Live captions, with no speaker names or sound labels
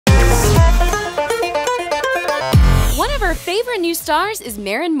new stars is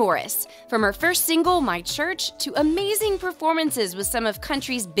Maren Morris. From her first single, My Church, to amazing performances with some of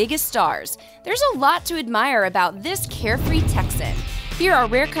country's biggest stars, there's a lot to admire about this carefree Texan. Here are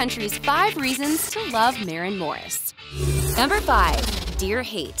Rare Country's 5 reasons to love Maren Morris. Number 5. Dear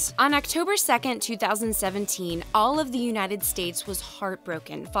Hate. On October 2, 2017, all of the United States was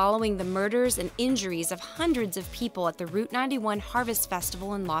heartbroken following the murders and injuries of hundreds of people at the Route 91 Harvest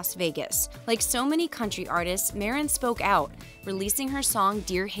Festival in Las Vegas. Like so many country artists, Maren spoke out, releasing her song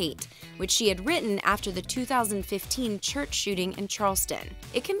Dear Hate, which she had written after the 2015 church shooting in Charleston.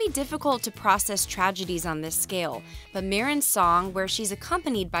 It can be difficult to process tragedies on this scale, but Maren's song, where she's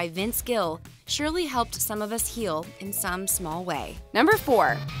accompanied by Vince Gill, surely helped some of us heal in some small way. Number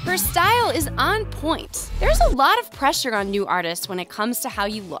 4. Her style is on point. There's a lot of pressure on new artists when it comes to how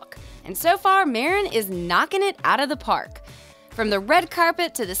you look, and so far Maren is knocking it out of the park. From the red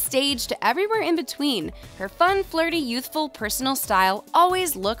carpet to the stage to everywhere in between, her fun, flirty, youthful, personal style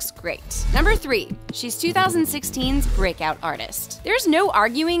always looks great. Number 3. She's 2016's breakout artist. There's no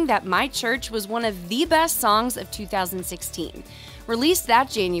arguing that My Church was one of the best songs of 2016. Released that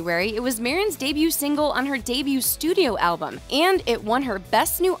January, it was Maren's debut single on her debut studio album, and it won her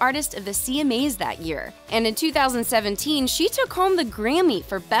Best New Artist of the CMAs that year. And in 2017, she took home the Grammy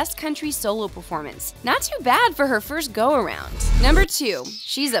for Best Country Solo Performance. Not too bad for her first go-around. Number 2.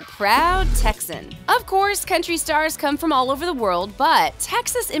 She's a proud Texan. Of course, country stars come from all over the world, but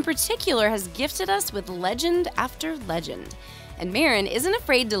Texas in particular has gifted us with legend after legend. And Maren isn't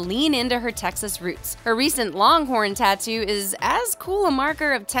afraid to lean into her Texas roots. Her recent Longhorn tattoo is as cool a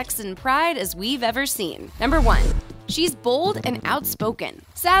marker of Texan pride as we've ever seen. Number 1. She's bold and outspoken.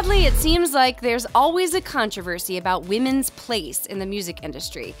 Sadly, it seems like there's always a controversy about women's place in the music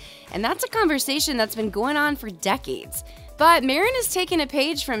industry, and that's a conversation that's been going on for decades. But Maren has taken a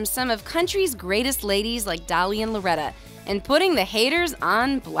page from some of country's greatest ladies like Dolly and Loretta, and putting the haters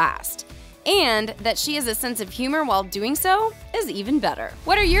on blast. And that she has a sense of humor while doing so is even better.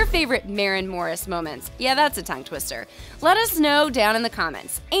 What are your favorite Maren Morris moments? Yeah, that's a tongue twister. Let us know down in the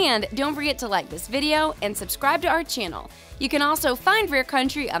comments. And don't forget to like this video and subscribe to our channel. You can also find Rare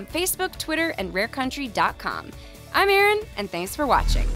Country on Facebook, Twitter, and rarecountry.com. I'm Erin, and thanks for watching.